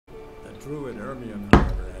Druid Ermion,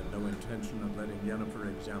 however, had no intention of letting Yennefer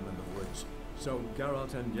examine the woods. So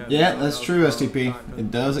Geralt and Yennefer... Yeah, that's true, STP.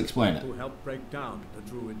 It does explain it. ...who helped break down the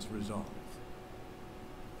Druid's resolve.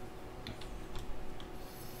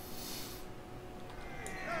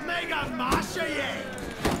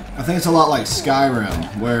 I think it's a lot like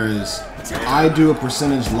Skyrim, whereas I do a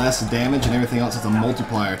percentage less damage and everything else is a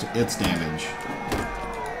multiplier to its damage.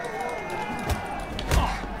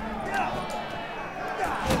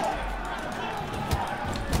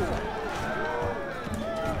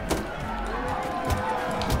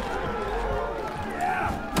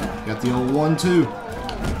 Got the old 1-2.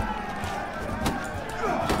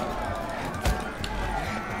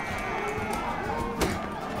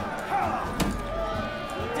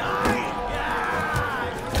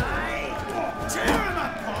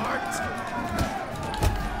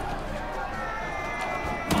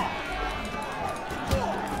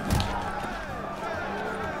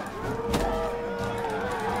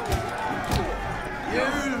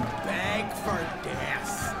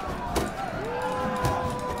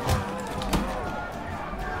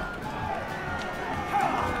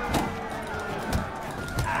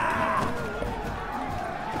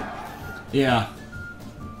 Yeah.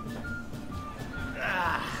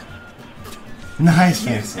 Nice,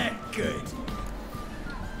 Hanson. Good.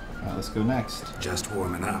 Alright, let's go next. Just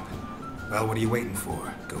warming up. Well, what are you waiting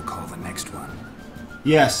for? Go call the next one.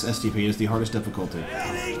 Yes, STP is the hardest difficulty.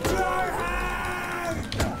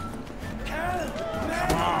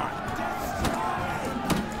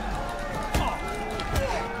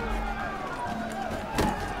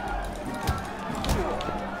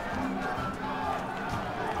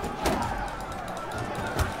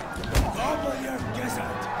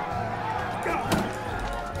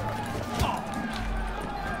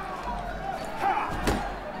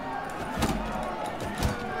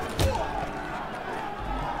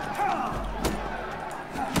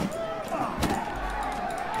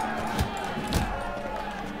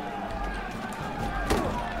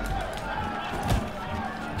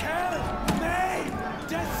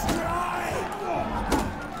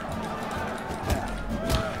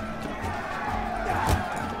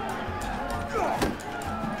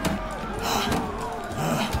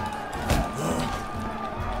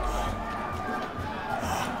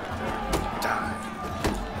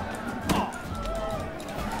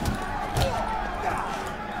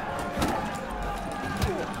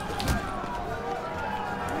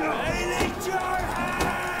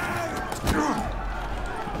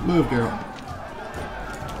 Move, girl.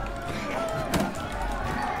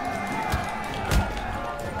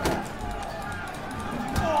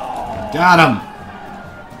 Got him.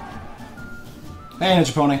 Hey,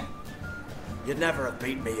 Ninja Pony. You'd never have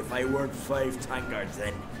beat me if I weren't 5 tankards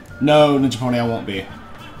then. No, Ninja Pony, I won't be.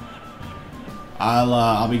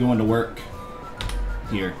 I'll be going to work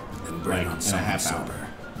here. And bring on in a someone half hour. sober.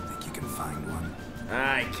 Think you can find one?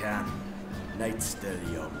 I can. Night's still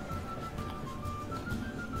young.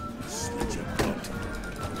 Slit your butt.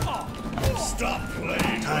 Stop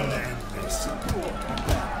playing. Time to end this.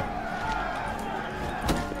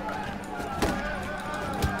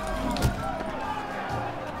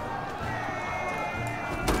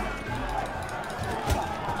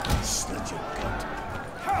 Slit your gut.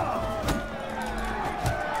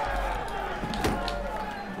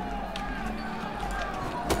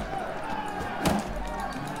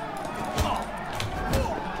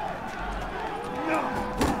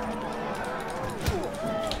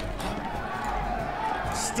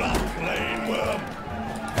 Stop playing with him!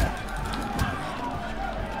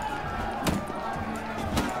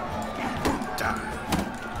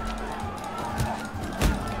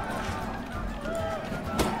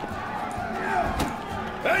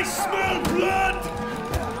 I smell blood!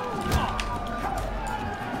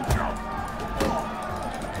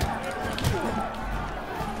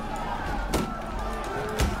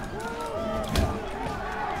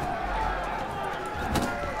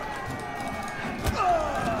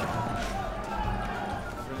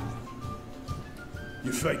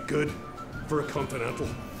 You fight good for a continental.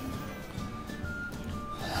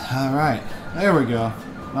 Alright, there we go.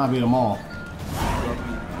 Now I beat them all.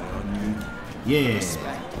 Yeah.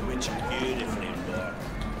 Which beautifully born.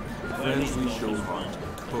 Friends we show heart,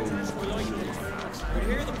 foes we show heart.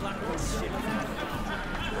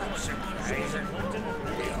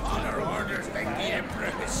 The honor orders that the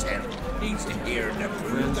Emperor himself needs to hear the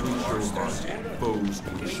Friends we show heart, foes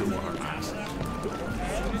we show heart.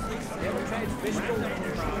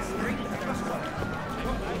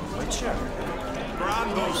 Witcher.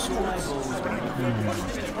 Brand those swords.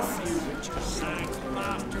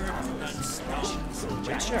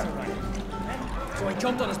 Witcher. So I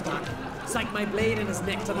jumped on his back, Sank my blade in his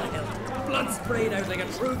neck to the hilt. Blood sprayed out like a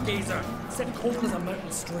true geezer. Set cold as a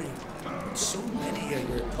mountain stream. So many of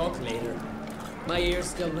your talk later. My ears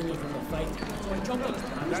still ringing from the fight. So I jumped on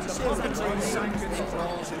his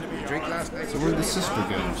Drink last night. So where'd the sister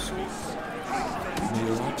go? May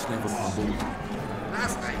your rocks never crumble.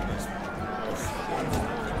 Last night was.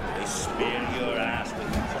 They spear your ass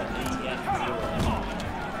with honey and fuel.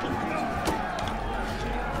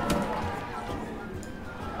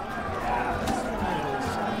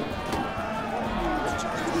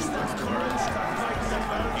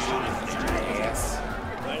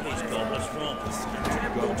 Where are these goblins from?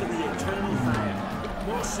 Go to the eternal fire.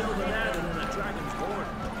 More silver there than in a dragon's horn.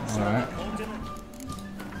 Alright.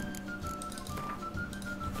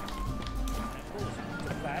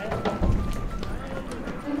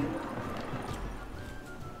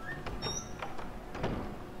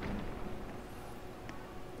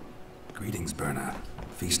 Greetings, Berna.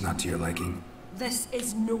 Feast not to your liking? This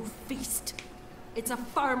is no feast. It's a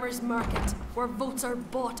farmer's market where votes are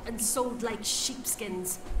bought and sold like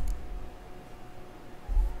sheepskins.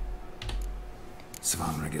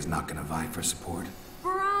 Svanrig is not gonna vie for support.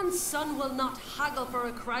 Bran's son will not haggle for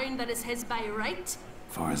a crown that is his by right.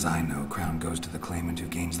 Far as I know, crown goes to the claimant who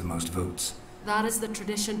gains the most votes. That is the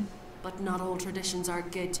tradition, but not all traditions are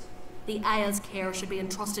good. The Isle's care should be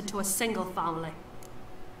entrusted to a single family.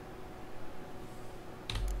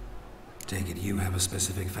 Take it you have a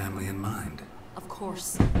specific family in mind. Of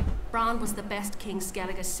course. Bran was the best king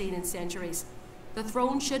Skellig has seen in centuries. The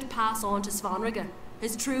throne should pass on to Svanrige,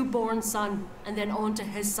 his true-born son, and then on to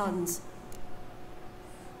his sons.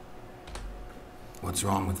 What's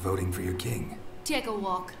wrong with voting for your king? Take a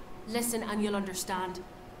walk, listen and you'll understand.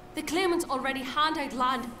 The claimants already hand out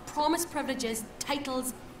land, promise privileges,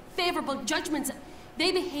 titles, favourable judgments.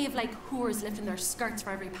 They behave like whores lifting their skirts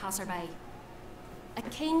for every passerby. A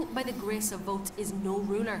king by the grace of votes is no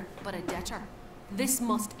ruler, but a debtor. This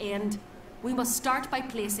must end. We must start by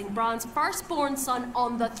placing Bran's firstborn son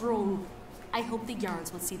on the throne. I hope the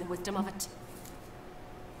Jarls will see the wisdom of it.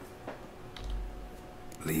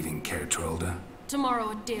 Leaving Caer Trolda?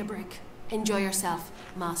 Tomorrow at daybreak. Enjoy yourself,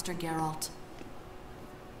 Master Geralt.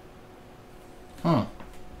 Huh.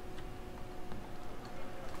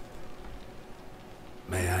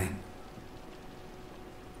 May I?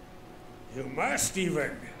 You must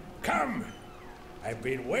even. Come. I've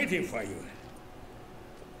been waiting for you.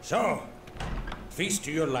 So, feast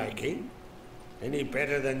to your liking? Any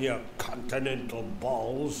better than your continental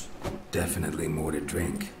balls? Definitely more to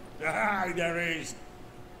drink. Ah, there is.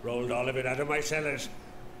 Rolled all of it out of my cellars.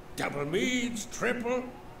 Double meads, triple,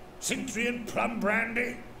 Cintrian plum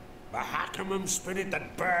brandy, Mahakimum spirit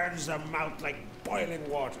that burns the mouth like boiling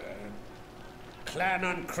water. Clan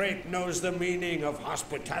on Crate knows the meaning of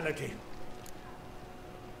hospitality.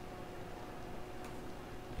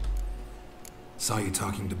 Saw you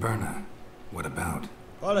talking to Berna. What about?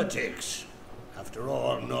 Politics. After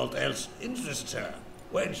all, naught else interests her.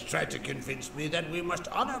 Wench tried to convince me that we must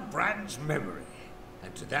honor Bran's memory.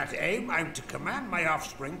 And to that aim, I'm to command my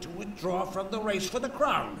offspring to withdraw from the race for the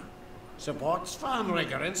crown. Support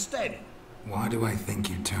Svanrige instead. Why do I think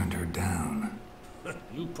you turned her down?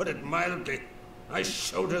 You put it mildly. I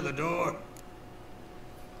showed her the door.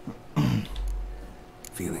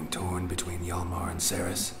 Feeling torn between Hjalmar and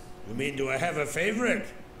Cerys? You mean, do I have a favorite?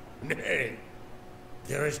 Nay.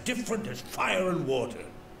 They're as different as fire and water.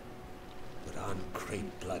 But on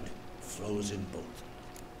Crate blood flows in both.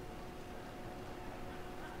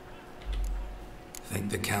 Think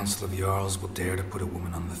the Council of Jarls will dare to put a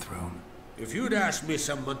woman on the throne? If you'd asked me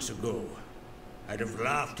some months ago, I'd have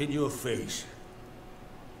laughed in your face.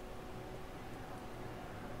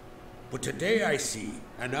 But today I see,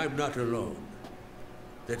 and I'm not alone,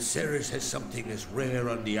 that Cerys has something as rare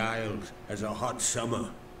on the Isles as a hot summer.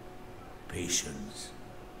 Patience.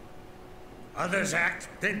 Others act,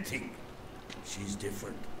 then think. She's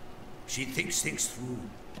different. She thinks things through,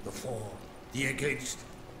 the for, the against.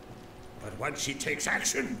 But once she takes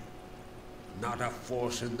action, not a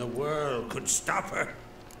force in the world could stop her.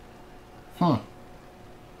 Huh.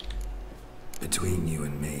 Between you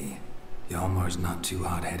and me, Hjalmar's not too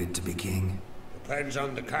hot-headed to be king? Depends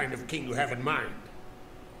on the kind of king you have in mind.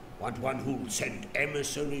 Want one who'll send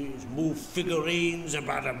emissaries, move figurines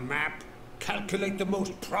about a map, calculate the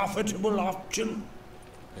most profitable option?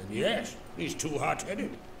 And yes, he's too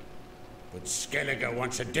hot-headed. But Skellige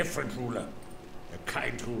wants a different ruler. The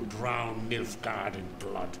kind who'll drown Nilfgaard in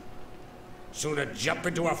blood. Sooner jump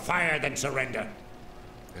into a fire than surrender.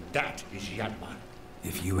 And that is Hjalmar.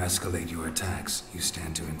 If you escalate your attacks, you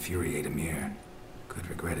stand to infuriate Emir. Could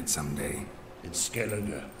regret it someday. And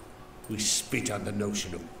Skellige, We spit on the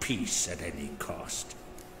notion of peace at any cost.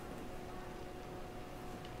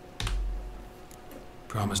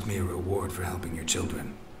 Promised me a reward for helping your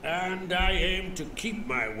children. And I aim to keep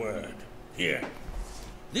my word. Here,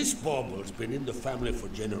 this bauble's been in the family for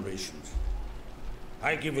generations.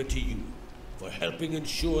 I give it to you for helping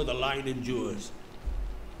ensure the line endures.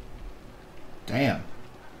 Damn.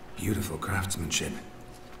 Beautiful craftsmanship.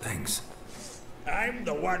 Thanks. I'm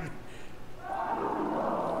the one.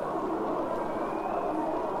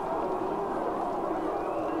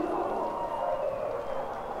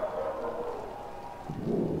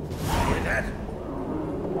 Hear that?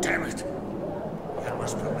 Damn it.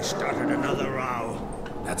 Yelmar's probably started another row.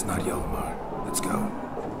 That's not Yelmar. Let's go.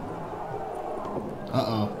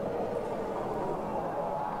 Uh-oh.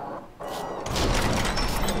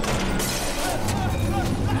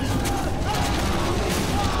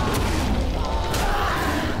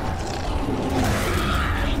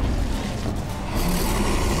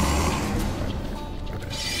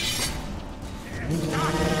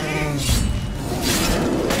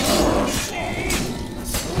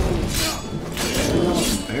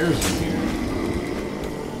 Bears in here.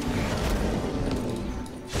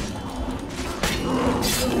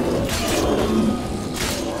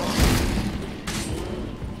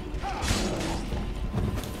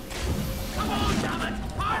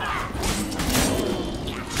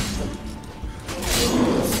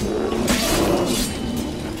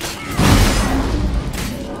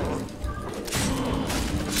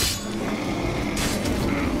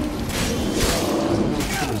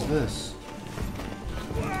 What is this?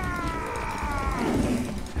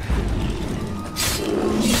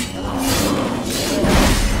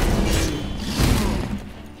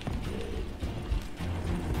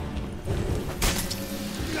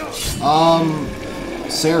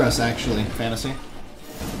 Saris, actually, fantasy.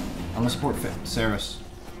 I'm gonna support Saris.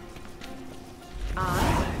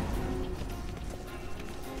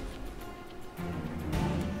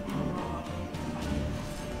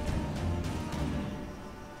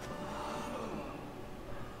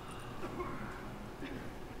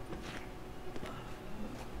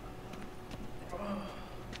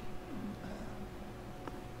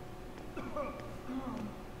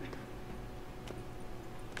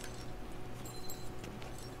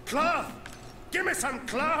 Cloth! Give me some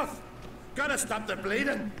cloth! Gotta stop the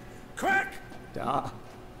bleeding! Quick! Da.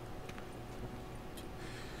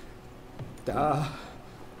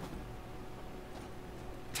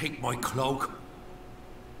 Take my cloak.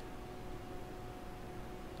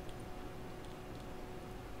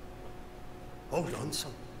 Hold on,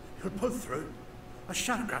 son. You'll pull through. A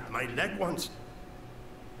shot grabbed my leg once.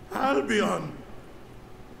 Albion!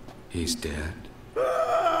 He's dead.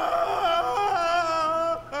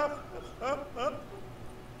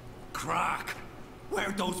 Crack!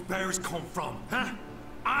 Where'd those bears come from, huh?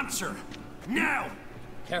 Answer! Now!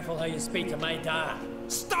 Careful how you speak to my dad.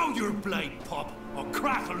 Stow your blade, pup, or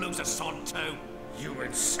Crack will lose a son too. You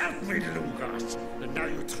insult me, Lugas, and now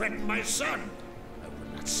you threaten my son. I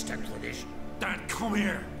will not stand for this. Dad, come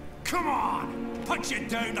here. Come on! Put you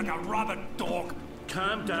down like a rabid dog.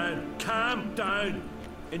 Calm down. Calm down.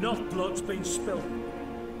 Enough blood's been spilled.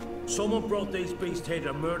 Someone brought these beasts here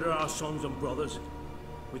to murder our sons and brothers.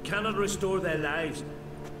 We cannot restore their lives.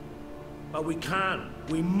 But we can.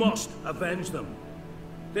 We must avenge them.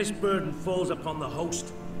 This burden falls upon the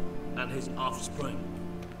host and his offspring.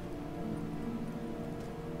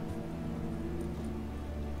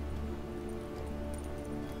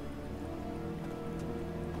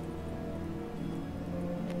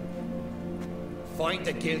 Find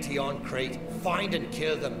the guilty on Crete, find and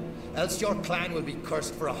kill them, else your clan will be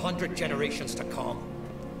cursed for 100 generations to come.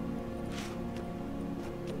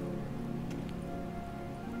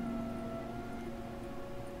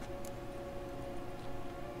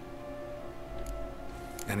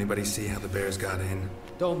 Anybody see how the bears got in?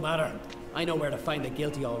 Don't matter. I know where to find the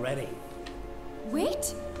guilty already.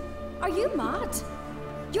 Wait! Are you mad?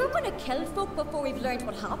 You're gonna kill folk before we've learned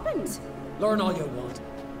what happened? Learn all you want.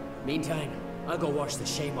 Meantime, I'll go wash the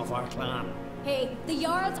shame off our clan. Hey, the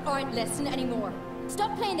Jarls aren't listening anymore.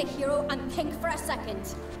 Stop playing the hero and think for a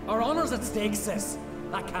second. Our honor's at stake, sis.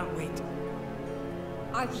 I can't wait.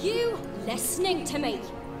 Are you listening to me?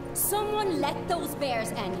 Someone let those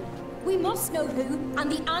bears in. We must know who,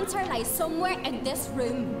 and the answer lies somewhere in this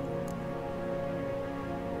room.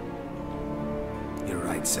 You're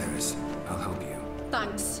right, Saris. I'll help you.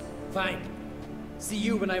 Thanks. Fine. See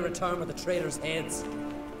you when I return with the traitors' heads.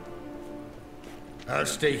 I'll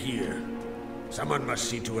stay here. Someone must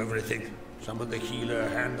see to everything. Summon the healer,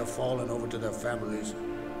 hand the fallen over to their families.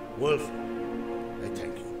 Wolf, I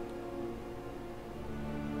thank you.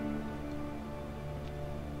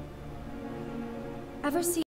 Ever see